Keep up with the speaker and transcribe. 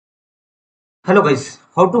Hello guys,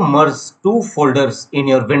 how to merge two folders in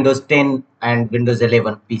your Windows 10 and Windows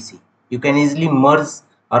 11 PC. You can easily merge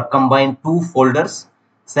or combine two folders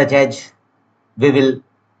such as we will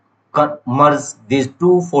merge these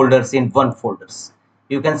two folders in one folders.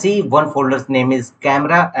 You can see one folder's name is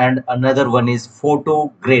camera and another one is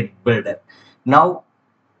photo grade builder. Now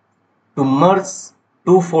to merge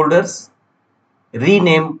two folders,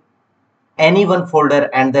 rename any one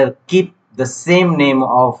folder and keep the same name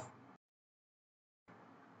of.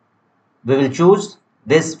 We will choose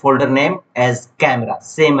this folder name as camera,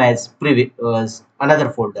 same as previous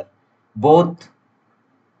another folder. Both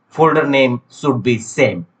folder name should be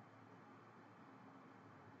same.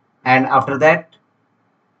 And after that,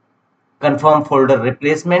 confirm folder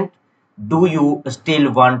replacement. Do you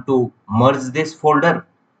still want to merge this folder?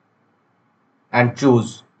 And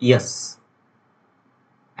choose yes.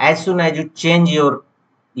 As soon as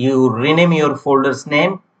you rename your folder's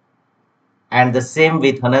name and the same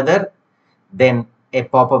with another, then a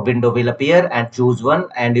pop-up window will appear and choose one,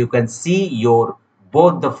 and you can see your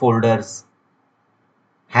both the folders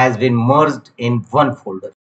has been merged in one folder.